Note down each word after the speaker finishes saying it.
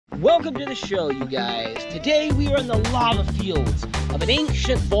Welcome to the show, you guys. Today we are in the lava fields of an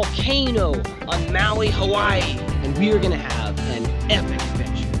ancient volcano on Maui, Hawaii, and we are gonna have an epic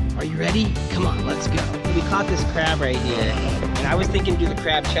adventure. Are you ready? Come on, let's go. We caught this crab right here, and I was thinking to do the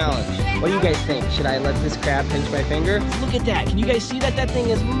crab challenge. What do you guys think? Should I let this crab pinch my finger? Look at that. Can you guys see that? That thing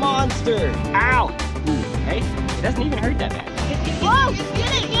is monster. Ow. Ooh, hey, it doesn't even hurt that bad. Whoa,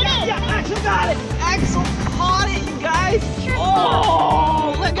 get it. Yeah, Axel got it. Axel caught it, you guys.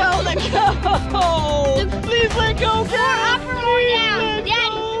 Oh, let go. Please let go, More up or more down?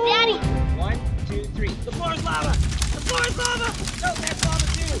 Daddy. 1, 2, 3. The floor is lava. No, that's lava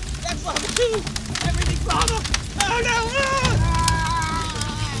too. That's lava too. Everything's lava. Oh no.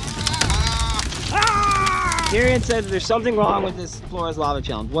 Darian says there's something wrong with this floor is lava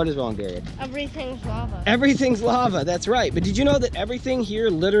challenge. What is wrong, Darian? Everything's lava. Everything's lava, that's right. But did you know that everything here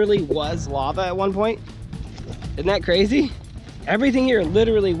literally was lava at one point? Isn't that crazy? Everything here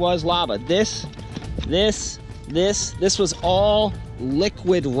literally was lava. This was all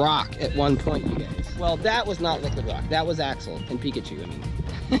liquid rock at one point, you guys. Well, that was not liquid rock. That was Axel and Pikachu, I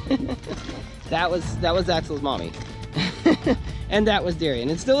mean. that was Axel's mommy. And that was Darian.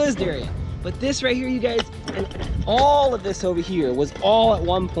 It still is Darian. But this right here, you guys, and all of this over here was all at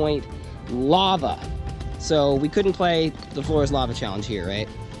one point lava. So we couldn't play the floor is lava challenge here, right?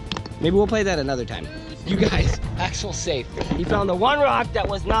 Maybe we'll play that another time. You guys, Axel's safe. He found the one rock that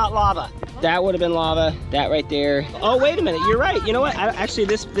was not lava. That would have been lava, that right there. Oh, wait a minute, you're right. You know what? Actually,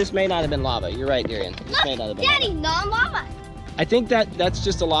 this may not have been lava. You're right, Darian. This may not have been Daddy, lava. non-lava. I think that's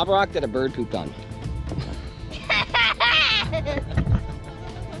just a lava rock that a bird pooped on.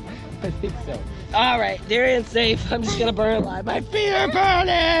 I think so. All right, Darian's safe. I'm just gonna burn alive. My feet are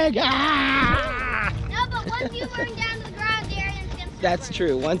burning! Ah! No, but once you burn down to the ground, Darian's gonna start That's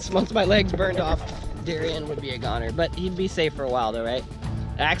true. Once my legs burned off, Darian would be a goner. But he'd be safe for a while though, right?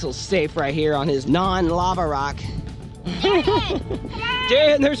 Axel's safe right here on his non-lava rock.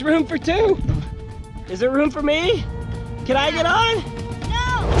 Darian, there's room for two. Is there room for me? Can I get on?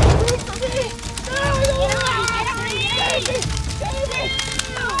 No! Room for me? No, I don't want to.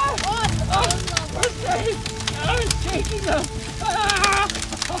 We're safe. I was shaking them.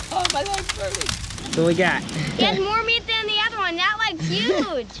 Oh, my leg's burning. So we got. He has more meat than the other one. That leg's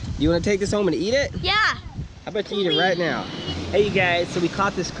huge. You want to take this home and eat it? Yeah. How about you eat it right now? Hey, you guys. So we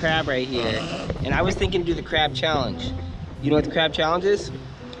caught this crab right here, and I was thinking to do the crab challenge. You know what the crab challenge is?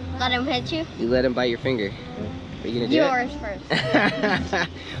 Let him hit you. You let him bite your finger. Are you gonna do Yours it? first.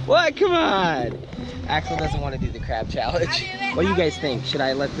 What? Come on. Axel doesn't want to do the crab challenge. What do you guys think? Should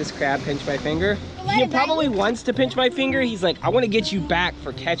I let this crab pinch my finger? He probably wants to pinch my finger. He's like, I want to get you back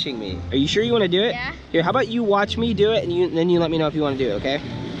for catching me. Are you sure you want to do it? Yeah. Here, how about you watch me do it, and then you let me know if you want to do it, okay?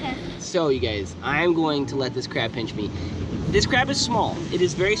 Okay. So, you guys, I'm going to let this crab pinch me. This crab is small. It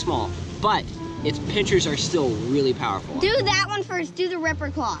is very small, but its pinchers are still really powerful. Do that one first. Do the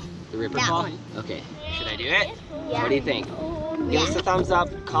ripper claw. The ripper that claw? one. Okay. Should I do it? Yeah. What do you think? Give us a thumbs up,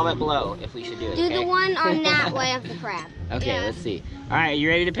 comment below if we should do it, Do okay? the one on that way of the crab. Okay, Yeah. let's see. All right, you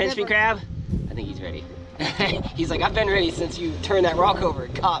ready to pinch me, crab? I think he's ready. He's like, I've been ready since you turned that rock over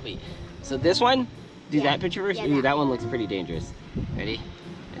and caught me. So this one, do that picture first? Yeah, Ooh, that one looks pretty dangerous. Ready?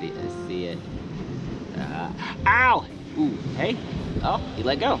 Ready, let's see it. Ow! Ooh, hey. Oh, he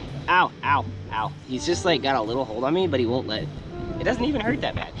let go. Ow, ow, ow. He's just like got a little hold on me, but he won't let. It doesn't even hurt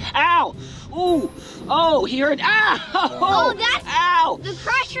that bad. Ow! Ooh! Oh, he hurt. Ow! Oh, that's ow! the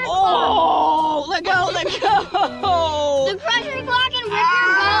crusher claw. Oh! Let go! Let go! The crusher claw can rip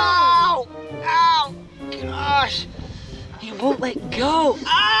your bones. Ow! Ow! Gosh! He won't let go.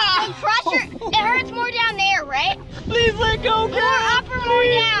 Ah! The crusher, it hurts more down there, right? Please let go, More up or more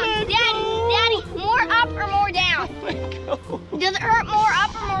down? Daddy, more up or more down? Let go. Does it hurt more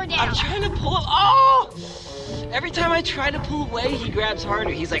up or more down? I'm trying to pull him. Oh! Every time I try to pull away, he grabs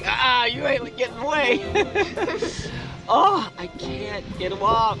harder. He's like, you ain't getting away. Oh, I can't get him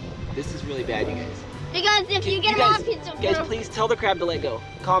off. This is really bad, you guys. Because if you get him off, it's guys, please tell the crab to let go.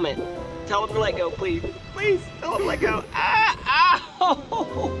 Comment. Tell him to let go, please. Please, tell him to let go. Ow!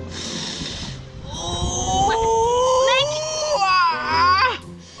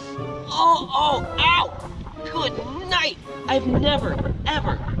 Oh, ow! Good night. I've never,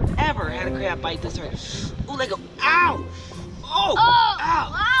 ever had a crab bite this hard. Oh, let go. Ow! Oh! Ow!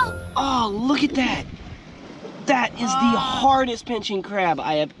 Wow. Oh, look at that. That is the hardest pinching crab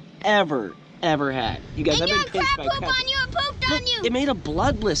I have ever had. You guys, I've been pinched by crabs. On you, it pooped on you. It made a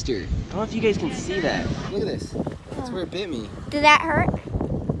blood blister. I don't know if you guys can see that. Look at this. That's where it bit me. Did that hurt?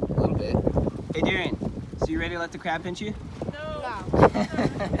 A little bit. Hey, Darian, so you ready to let the crab pinch you? No.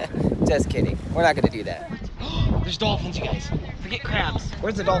 Just kidding. We're not gonna do that. There's dolphins, you guys. Get crabs.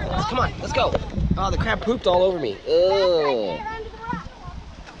 Where's the dolphins? Come on, let's go. Oh, the crab pooped all over me. Ugh.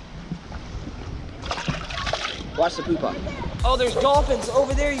 Watch the poop up. Oh, there's dolphins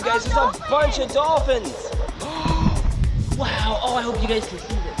over there, you guys. There's a bunch of dolphins. Wow. Oh, I hope you guys can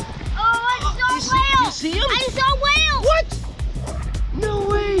see this. Oh, I saw whales. You see them? I saw whales. What? No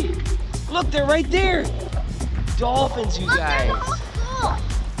way. Look, they're right there. Dolphins, you guys. Look, there's the whole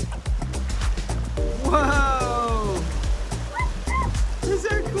school. Whoa. Is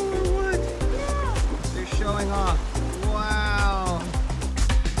that cool or what? Yeah. They're showing off. Wow.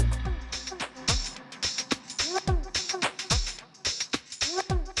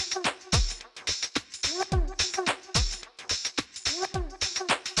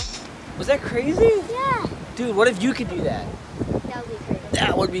 Was that crazy? Yeah. Dude, what if you could do that? That would be crazy.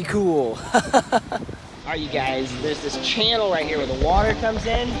 That would be cool. Alright, you guys, there's this channel right here where the water comes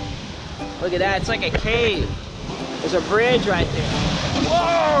in. Look at that, it's like a cave. There's a bridge right there.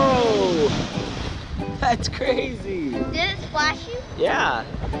 Whoa! That's crazy. Did it splash you? Yeah.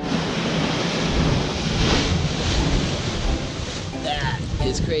 That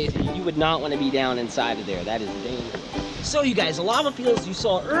is crazy. You would not want to be down inside of there. That is dangerous. So you guys, the lava fields you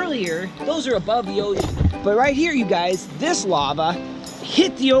saw earlier, those are above the ocean. But right here, you guys, this lava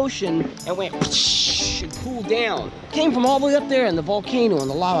hit the ocean and went whoosh and cooled down. Came from all the way up there in the volcano, and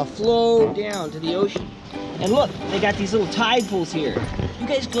the lava flowed down to the ocean. And look, they got these little tide pools here. You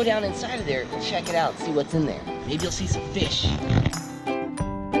guys go down inside of there and check it out, see what's in there. Maybe you'll see some fish.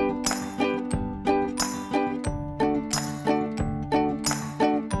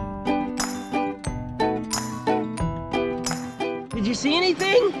 Did you see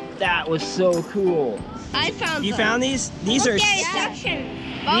anything? That was so cool. I found You some. found these? These are suction.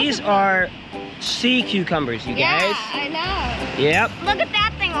 these are sea cucumbers, you guys. Yeah, I know. Yep. Look at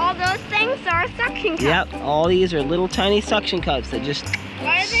that thing. All those things are suction cups. Yep. All these are little tiny suction cups that just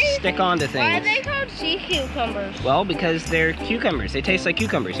Why are they? stick onto things. Why are they called sea cucumbers? Well, because they're cucumbers. They taste like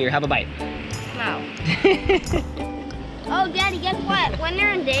cucumbers. Here, have a bite. No. Oh, Daddy, guess what? When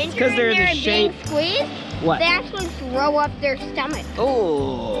they're in danger 'cause and they're the they're being shape- squeezed, What? they actually throw up their stomach.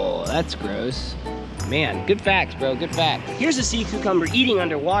 Oh, that's gross. Man, good facts, bro. Good facts. Here's a sea cucumber eating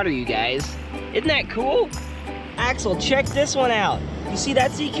underwater, you guys. Isn't that cool? Axel, check this one out. You see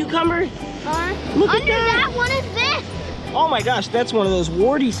that sea cucumber? Look at Under that one is this. Oh my gosh, that's one of those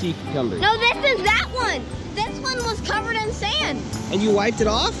warty sea cucumbers. No, this is that one. This one was covered in sand. And you wiped it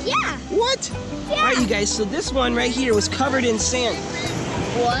off? Yeah. What? Yeah. All right, you guys, so this one right here was covered in sand.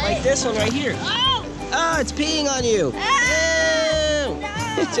 What? Like this one right here. Oh. Oh, it's peeing on you. Ah.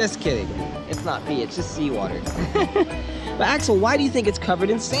 No. Just kidding. It's not pee, it's just seawater. But Axel, why do you think it's covered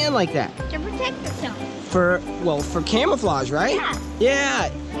in sand like that? To protect yourself. For camouflage, right? Yeah. Yeah.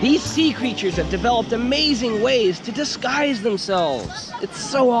 These sea creatures have developed amazing ways to disguise themselves. It's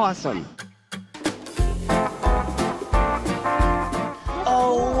so awesome.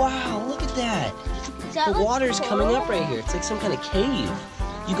 Oh, wow, look at that. The water's coming up right here. It's like some kind of cave.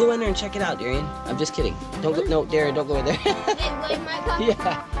 You go in there and check it out, Darian. I'm just kidding. Don't go, no, Darian, don't go in there.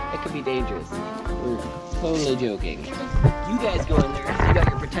 Yeah, it could be dangerous. We're totally joking. You guys go in there. You got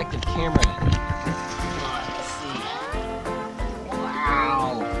your protective camera. Let's see.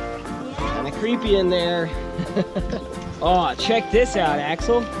 Wow. Kind of creepy in there. Oh, check this out,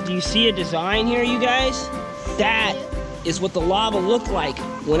 Axel. Do you see a design here, you guys? That is what the lava looked like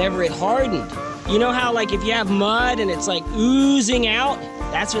whenever it hardened. You know how, like, if you have mud and it's like oozing out?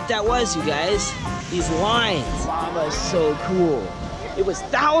 That's what that was, you guys. These lines. Lava is so cool. It was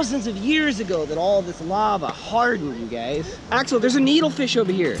thousands of years ago that all this lava hardened, you guys. Axel, there's a needlefish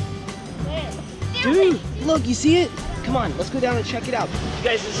over here. Dude, look, you see it? Come on, let's go down and check it out. You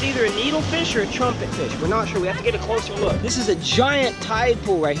guys, it's either a needlefish or a trumpetfish. We're not sure. We have to get a closer look. This is a giant tide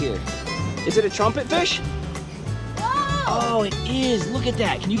pool right here. Is it a trumpetfish? Oh, it is. Look at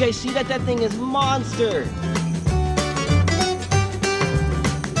that. Can you guys see that? That thing is monster.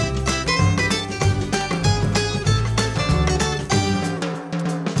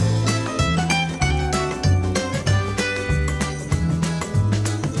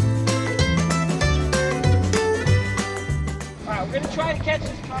 All right, we're going to try to catch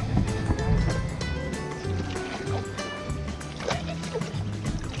this trumpetfish.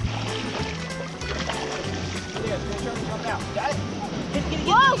 Got it?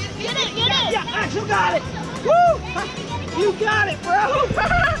 Whoa, get it. Yeah, Axel got it. Woo! You got it, bro.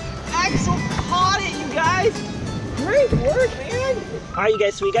 Axel caught it, you guys. Great work, man. All right, you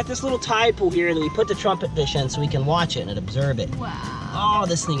guys, so we got this little tide pool here that we put the trumpetfish in so we can watch it and observe it. Wow. Oh,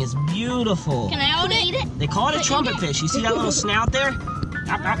 this thing is beautiful. Can I eat it? They call it a trumpetfish. You see that little snout there?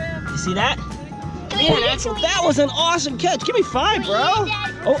 You see that? Can Man, Axel, that was an awesome catch. Give me 5, bro.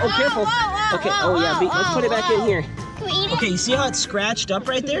 Oh, careful. Okay, oh yeah, let's put it back in here. Can we eat it? Okay, you see how it's scratched up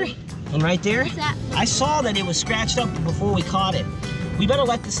right there? And right there? What's that? I saw that it was scratched up before we caught it. We better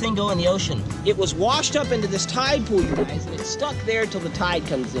let this thing go in the ocean. It was washed up into this tide pool, you guys, and it's stuck there till the tide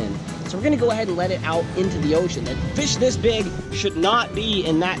comes in. So we're gonna go ahead and let it out into the ocean. A fish this big should not be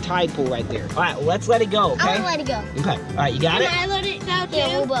in that tide pool right there. All right, well, let's let it go, okay? I want to let it go. Okay, all right, you got it? Can I let it go too?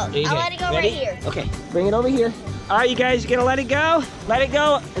 Yeah, we'll both. Okay, I'll let it go ready? right here. Okay, bring it over here. All right, you guys, you gonna let it go? Let it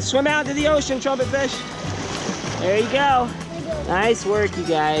go and swim out to the ocean, Trumpetfish. There you go. Nice work, you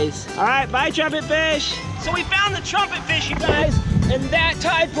guys. All right, bye, Trumpetfish. So we found the Trumpetfish, you guys, in that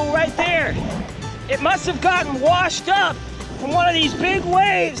tide pool right there. It must have gotten washed up from one of these big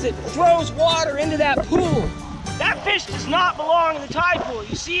waves that throws water into that pool. That fish does not belong in the tide pool.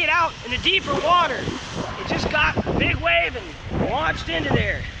 You see it out in the deeper water. It just got a big wave and launched into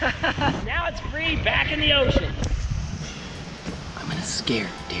there. Now it's free back in the ocean. I'm gonna scare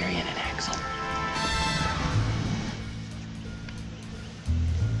Darian and Axel.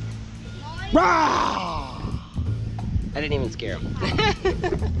 Rah! I didn't even scare him.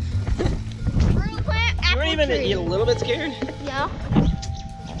 You weren't even a little bit scared? No.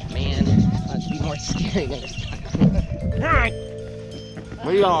 Oh man, that'd be more scary next time. Alright.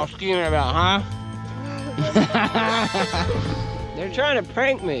 What are y'all scheming about, huh? They're trying to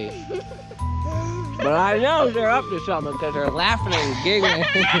prank me. But I know they're up to something because they're laughing and giggling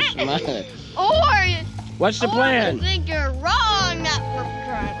and smiling. What's the plan? You think you're wrong, not for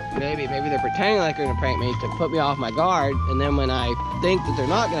trying. Maybe they're pretending like they're gonna prank me to put me off my guard, and then when I think that they're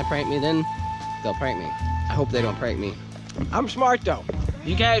not gonna prank me, then they'll prank me. I hope they don't prank me. I'm smart though.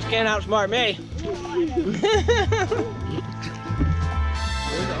 You guys can't outsmart me.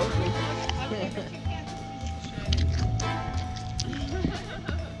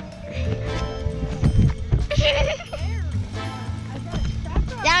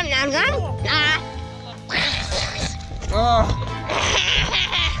 Oh.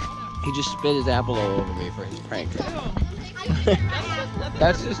 He just spit his apple all over me for his prank.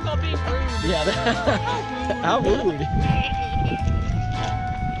 That's just not being rude. Yeah, how rude.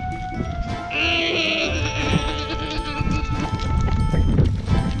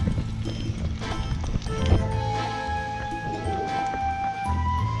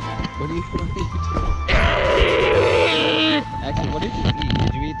 What are you doing? Actually, what did you eat?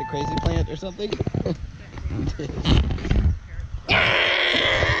 Did you eat the crazy plant or something?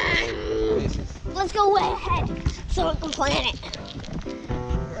 Let's go way ahead so we can plan it.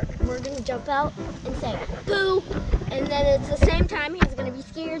 We're gonna jump out and say boo, and then it's the same time he's gonna be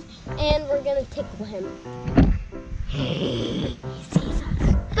scared, and we're gonna tickle him. He sees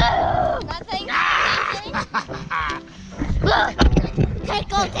us. Boo! Nothing. Boo!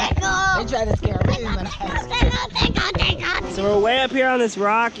 Tickle, tickle. They try to scare me. Tickle. So we're way up here on this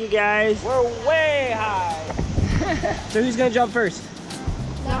rock, you guys. We're way high. So who's gonna jump first?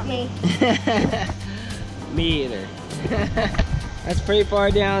 Not me. Me either. That's pretty far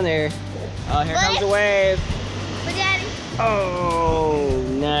down there. Oh, here comes a wave. But Daddy. Oh,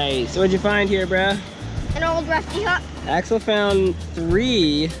 nice. So what'd you find here, bruh? An old rusty hook. Axel found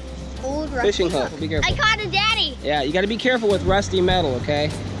 3 Old rusty fishing hooks. Be careful. I caught a daddy. Yeah, you gotta be careful with rusty metal, okay?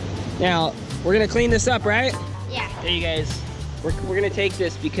 Now, we're gonna clean this up, right? Yeah. Hey, you guys. We're gonna take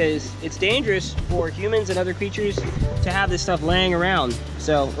this because it's dangerous for humans and other creatures to have this stuff laying around.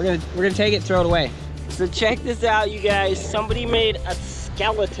 So we're gonna take it, throw it away. So check this out, you guys. Somebody made a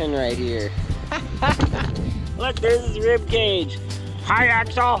skeleton right here. Look, there's his rib cage. Hi,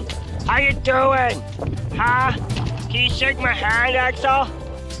 Axel. How you doing? Huh? Can you shake my hand, Axel?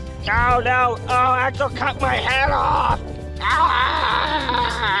 No. Oh, Axel cut my head off.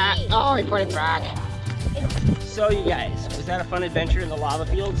 Ah! Oh, he put it back. So you guys, was that a fun adventure in the lava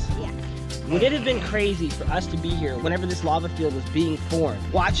fields? Yeah. Would it have been crazy for us to be here whenever this lava field was being formed,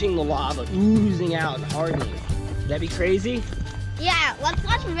 watching the lava oozing out and hardening? Would that be crazy? Yeah, let's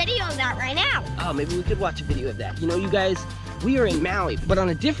watch a video of that right now. Oh, maybe we could watch a video of that. You know, you guys, we are in Maui, but on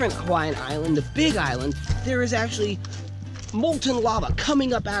a different Hawaiian island, the Big Island, there is actually molten lava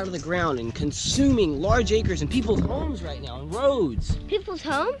coming up out of the ground and consuming large acres in people's homes right now and roads. People's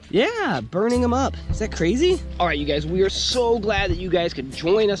homes? Yeah, burning them up. Is that crazy? All right, you guys, we are so glad that you guys could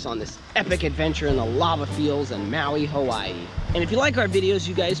join us on this epic adventure in the lava fields in Maui, Hawaii. And if you like our videos,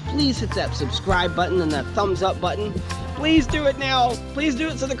 you guys, please hit that subscribe button and that thumbs up button. Please do it now. Please do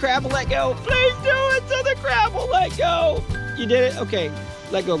it so the crab will let go. Please do it so the crab will let go. You did it? Okay,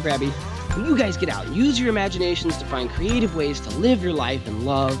 let go, Krabby. when you guys get out, use your imaginations to find creative ways to live your life and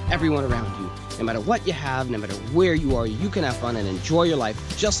love everyone around you. No matter what you have, no matter where you are, you can have fun and enjoy your life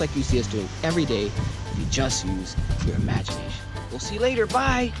just like you see us doing every day if you just use your imagination. We'll see you later.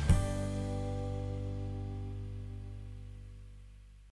 Bye.